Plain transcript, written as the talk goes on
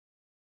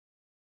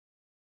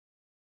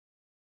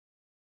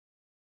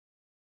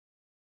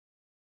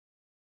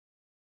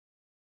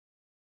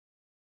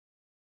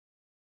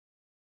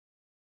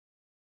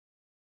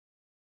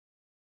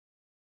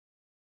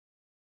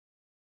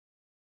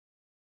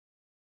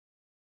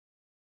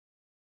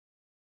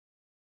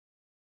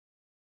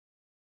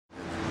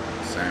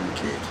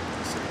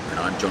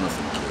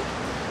Jonathan Kydd.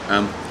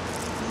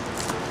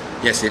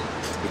 Yes, it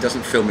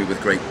doesn't fill me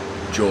with great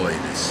joy,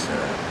 this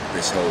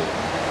whole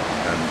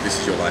This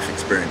Is Your Life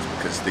experience,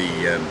 because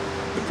the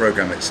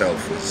program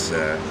itself was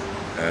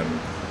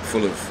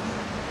full of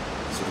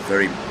sort of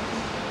very,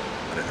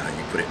 I don't know how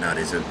you put it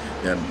nowadays,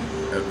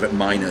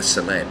 minor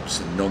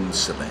celebs and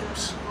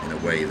non-celebs in a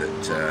way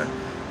that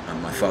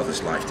my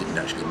father's life didn't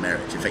actually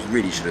merit. In fact, he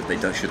really should have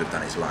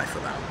done his life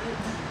about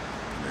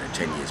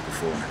 10 years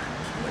beforehand,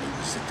 when he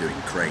was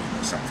doing Crane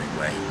or something,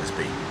 where he was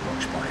being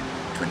watched by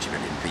 20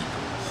 million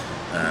people.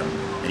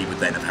 And he would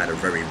then have had a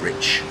very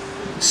rich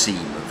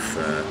seam of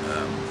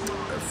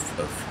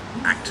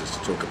actors to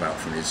talk about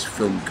from his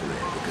film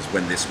career, because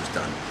when this was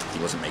done, he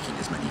wasn't making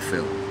as many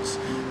films,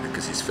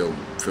 because his film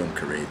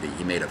career,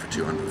 he made over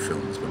 200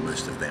 films, but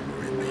most of them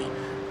were in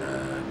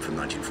from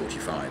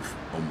 1945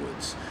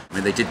 onwards. I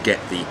mean, they did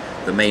get the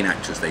main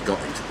actors they got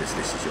into This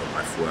Is Your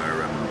Life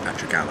were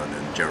Patrick Allen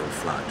and Gerald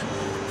Flood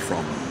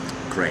from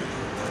Crane.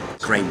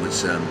 Crane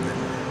was a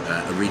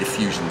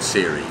rediffusion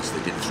series.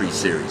 They did 3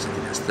 series, I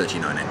think that's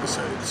 39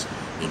 episodes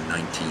in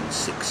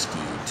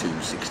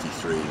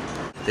 1962-63.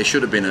 There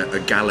should have been a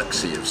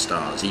galaxy of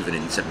stars, even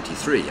in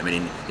 73. I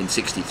mean, in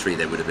 63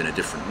 there would have been a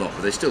different lot,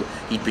 but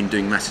he'd been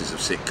doing masses of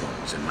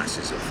sitcoms and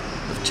masses of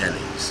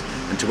tellies,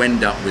 and to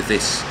end up with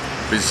this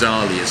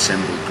bizarrely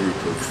assembled group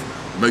of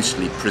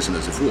mostly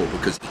prisoners of war,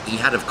 because he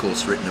had, of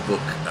course, written a book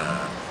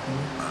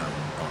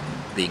on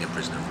being a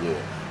prisoner of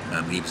war.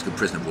 He was a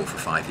prisoner of war for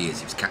 5 years.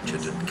 He was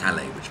captured at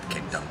Calais, which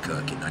became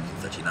Dunkirk in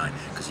 1939,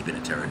 because he'd been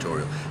a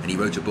territorial. And he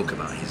wrote a book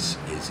about his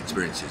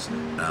experiences,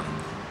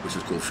 which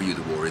was called For You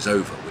the War Is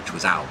Over, which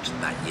was out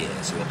that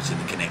year. So obviously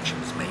the connection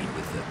was made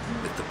with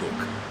the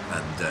book,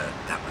 and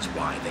that was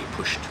why they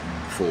pushed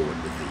forward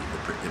with the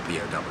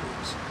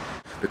POWs,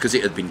 because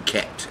it had been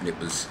kept, and it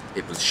was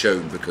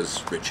shown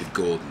because Richard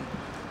Gordon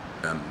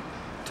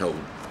told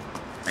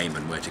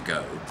Eamonn where to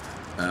go.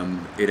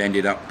 It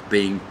ended up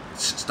being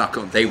stuck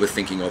on. They were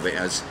thinking of it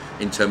as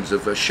in terms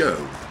of a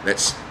show.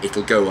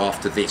 It'll go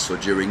after this or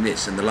during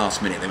this, and the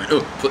last minute they went,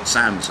 oh, put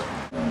Sam's on.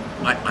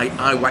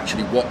 I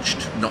actually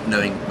watched, not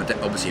knowing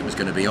obviously it was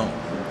going to be on,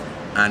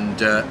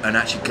 and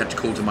actually had to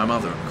call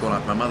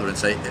out my mother and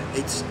say,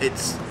 it's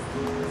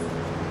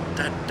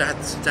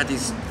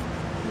Daddy's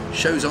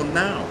show's on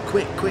now,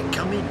 quick,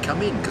 come in,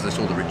 because I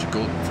saw the Richard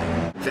Gordon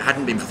thing. If it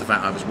hadn't been for the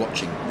fact I was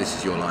watching This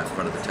Is Your Life in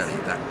front of the telly,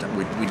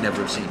 we'd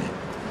never have seen it,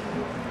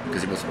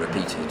 because it wasn't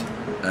repeated,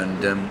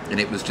 and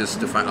it was just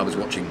the fact I was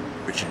watching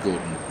Richard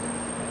Gordon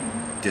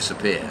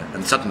disappear,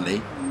 and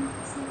suddenly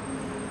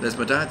there's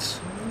my dad's.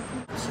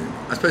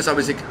 I suppose I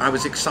was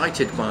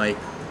excited by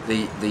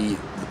the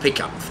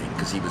pickup thing,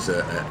 because he was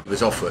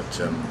off at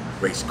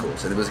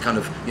racecourse, and there was a kind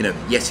of,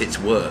 yes, it's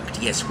worked,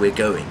 yes, we're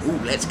going, ooh,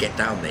 let's get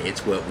down there,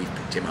 it's worked, we've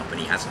picked him up, and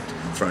he hasn't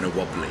thrown a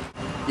wobbly.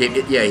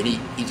 Yeah,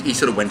 he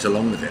sort of went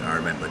along with it, I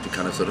remember, to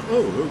kind of sort of,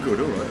 oh good,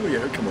 all right, oh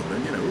yeah, come on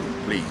then,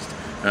 pleased.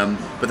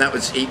 But that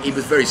was, he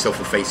was very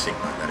self-effacing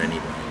like that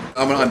anyway.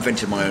 I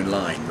invented my own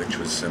line, which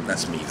was,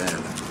 that's me there,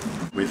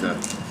 with a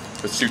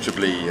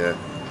suitably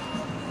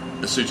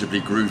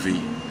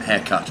groovy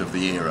haircut of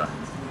the era.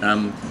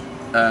 I've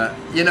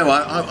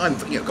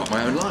got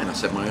my own line. I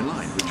said my own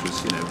line, which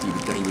was, he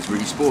was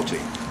really sporty.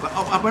 But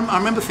I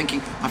remember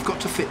thinking, I've got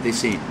to fit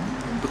this in,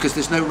 because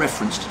there's no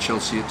reference to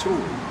Chelsea at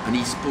all, and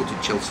he supported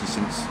Chelsea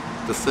since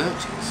the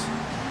 30s,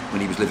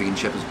 when he was living in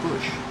Shepherd's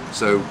Bush.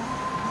 So,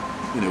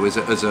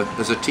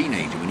 as a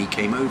teenager when he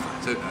came over,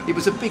 so it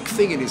was a big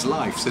thing in his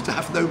life. So to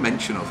have no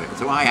mention of it,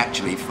 so I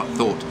actually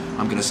thought,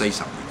 I'm going to say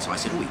something. So I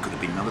said, oh, he could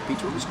have been another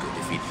Peter Osgood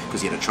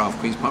because he had a trial for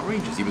Queen's Park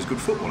Rangers. He was a good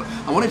footballer.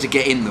 I wanted to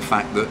get in the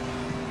fact that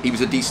he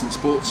was a decent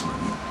sportsman,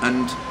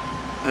 and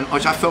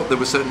I felt there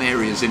were certain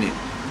areas in it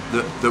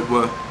that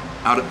were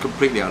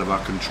completely out of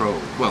our control.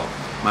 Well,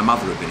 my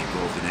mother had been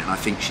involved in it, and I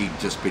think she'd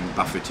just been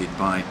buffeted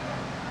by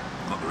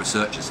what the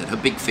researcher said. Her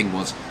big thing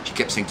was, she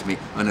kept saying to me,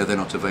 oh no, they're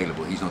not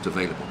available, he's not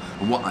available.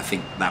 And what I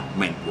think that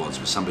meant was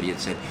somebody had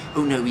said,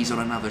 oh no, he's on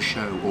another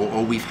show,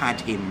 or we've had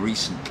him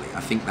recently.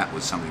 I think that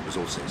was something that was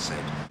also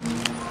said.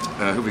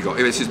 Who have we got?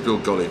 This is Bill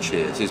Gollidge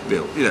here. This is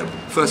Bill.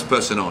 First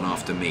person on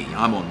after me.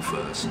 I'm on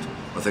first.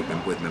 I think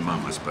with my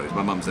mum, I suppose.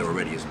 My mum's there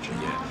already, isn't she?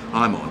 Yeah.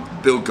 I'm on.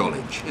 Bill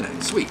Gollidge.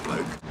 Sweet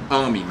bloke.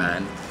 Army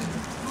man.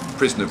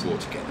 Prisoner of war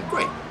together.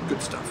 Great.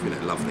 Good stuff.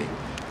 Lovely.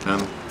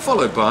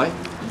 Followed by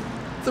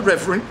the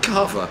Reverend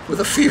Carver, with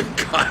a few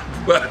kind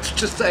words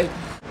to say.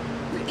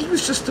 He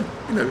was just I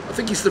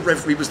think he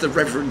was the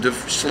Reverend of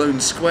Sloane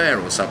Square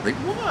or something.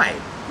 Why?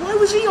 Why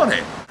was he on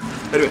it?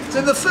 Anyway,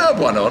 so the third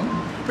one on,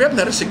 we haven't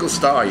had a single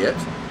star yet.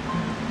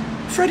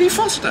 Freddie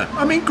Foster.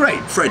 I mean,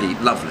 great. Freddie,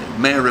 lovely.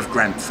 Mayor of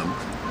Grantham.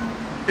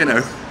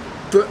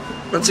 But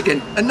once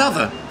again,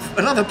 another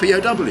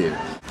POW.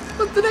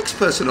 But the next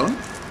person on,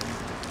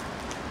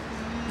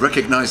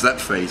 recognise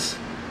that face.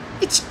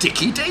 It's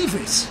Dickie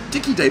Davis.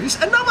 Dickie Davis,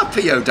 another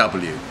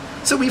POW.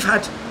 So we've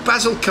had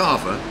Basil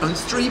Carver and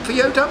 3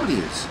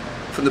 POWs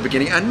from the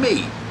beginning, and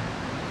me.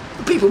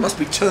 The people must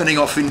be turning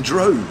off in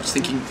droves,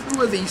 thinking,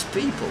 who are these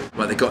people?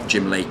 Well, they got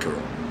Jim Laker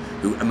on,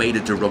 who made a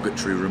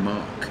derogatory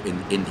remark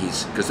in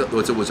his, because there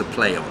was always a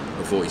play on,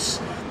 a voice.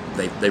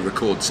 They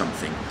record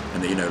something,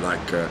 and you know,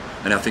 like,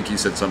 and I think he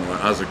said something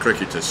like, "As a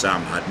cricketer,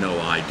 Sam had no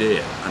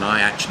idea," and I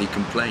actually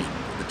complained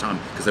at the time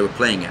because they were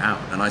playing it out,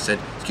 and I said,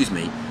 "Excuse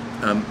me,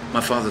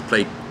 my father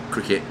played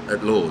cricket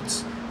at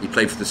Lord's. He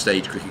played for the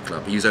Stage Cricket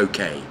Club. He was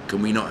okay.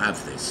 Can we not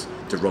have this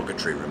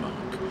derogatory remark?"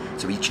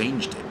 So he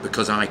changed it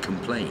because I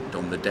complained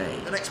on the day.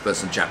 The next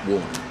person, Jack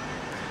Warner,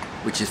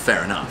 which is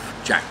fair enough.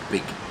 Jack,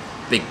 big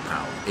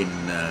pal in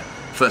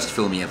first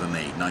film he ever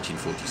made,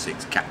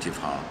 1946, Captive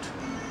Heart.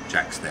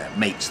 Jack's there.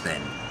 Mates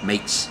then.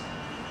 Mates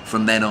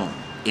from then on.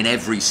 In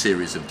every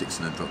series of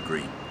Dixon and Dock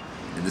Green.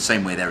 In the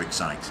same way with Eric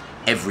Sykes.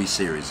 Every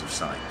series of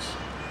Sykes.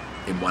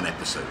 In one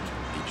episode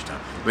each time.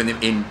 When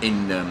in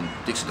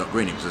Dixon and Dock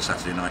Green, it was a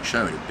Saturday night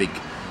show. And he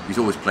was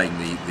always playing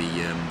the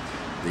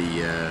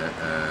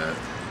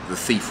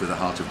thief with a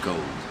heart of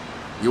gold.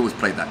 He always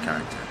played that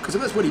character. Because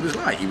that's what he was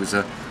like. He was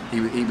a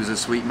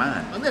sweet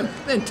man. And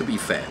then to be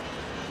fair,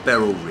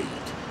 Beryl Reid.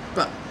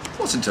 But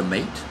wasn't a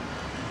mate.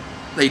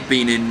 They'd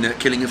been in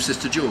Killing of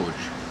Sister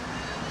George.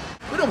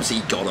 But obviously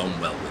he got on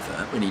well with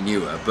her when he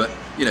knew her. But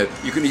you know,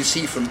 you can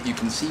see from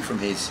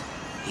his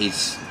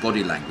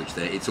body language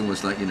there. It's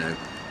almost like, you know,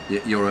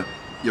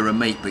 you're a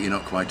mate, but you're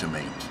not quite a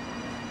mate.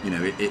 You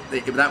know,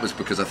 that was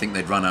because I think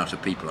they'd run out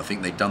of people. I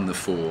think they'd done the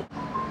 4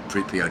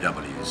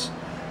 POWs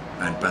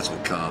and Basil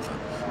Carver.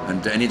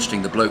 And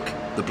interesting, the bloke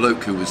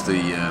who was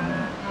the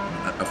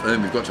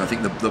I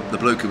think the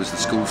bloke who was the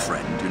school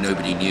friend who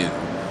nobody knew.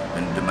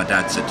 And my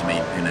dad said to me,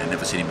 you know,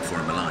 never seen him before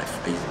in my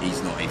life.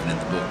 He's not even in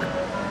the book,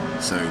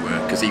 so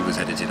because he was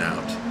edited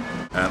out.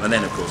 And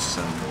then, of course,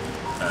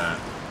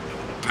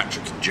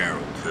 Patrick and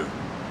Gerald, who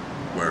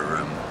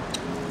were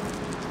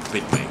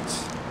big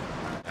mates.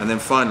 And then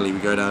finally we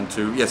go down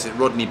to, yes,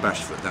 Rodney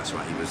Bashford. That's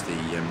right. He was the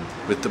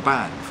with the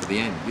band for the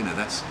end. You know,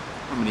 that's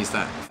how many is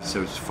that?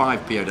 So it's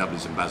 5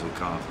 POWs and Basil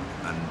Carver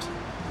and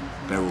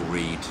Beryl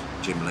Reid,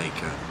 Jim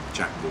Laker,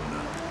 Jack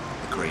Warner,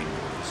 the Crane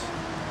Boys.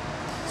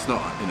 It's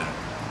not, you know.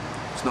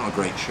 It's not a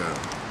great show.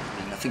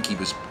 I think he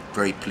was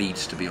very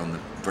pleased to be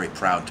very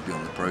proud to be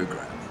on the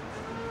programme.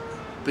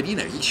 But you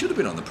know, he should have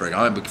been on the programme.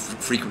 I remember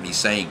frequently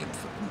saying,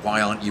 "Why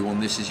aren't you on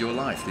This Is Your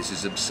Life? This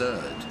is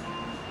absurd."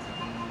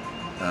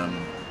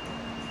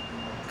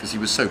 Because he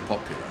was so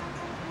popular.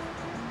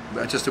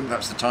 But I just think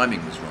perhaps the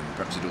timing was wrong.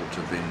 Perhaps it ought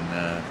to have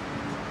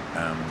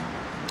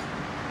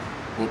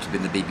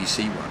been the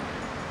BBC one.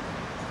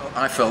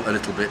 I felt a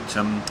little bit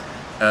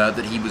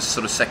that he was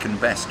sort of second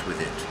best with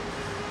it.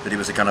 That it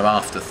was a kind of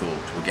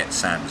afterthought, we'll get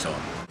Sam's on.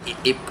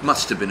 It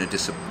must have been a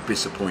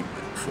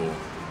disappointment for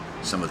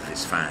some of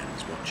his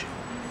fans watching,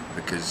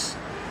 because,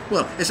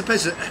 well, I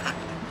suppose that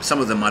some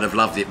of them might have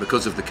loved it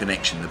because of the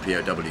connection, the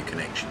POW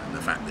connection, and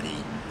the fact that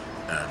he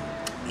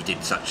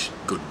did such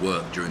good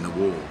work during the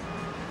war.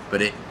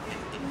 But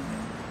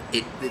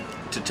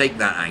to take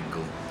that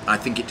angle, I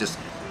think it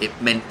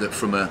meant that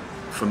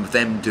from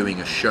them doing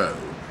a show,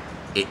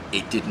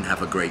 it didn't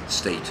have a great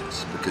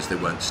status because there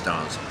weren't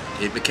stars on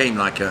it. It became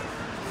like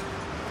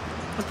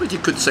I suppose you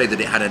could say that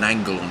it had an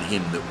angle on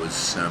him that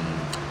was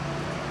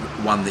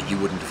one that you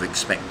wouldn't have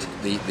expected.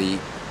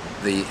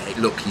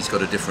 Look, he's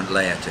got a different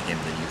layer to him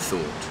than you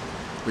thought,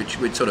 which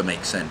would sort of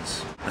make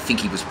sense. I think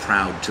he was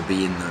proud to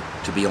be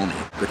on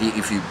it. But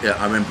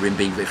I remember him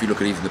being. If you look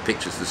at even the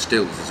pictures, the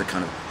stills, there's a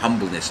kind of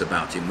humbleness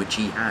about him, which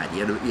he had. He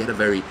had a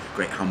very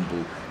great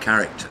humble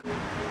character.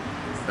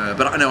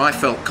 But I know I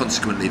felt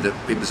consequently that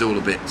it was all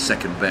a bit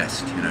second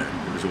best. You know,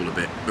 it was all a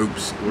bit.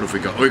 Oops, what have we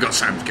got? Oh, we got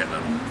Sam to get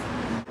that on.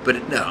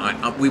 But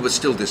no, we were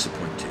still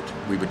disappointed.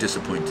 We were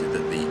disappointed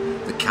that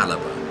the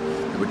calibre,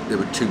 there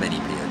were too many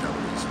POWs.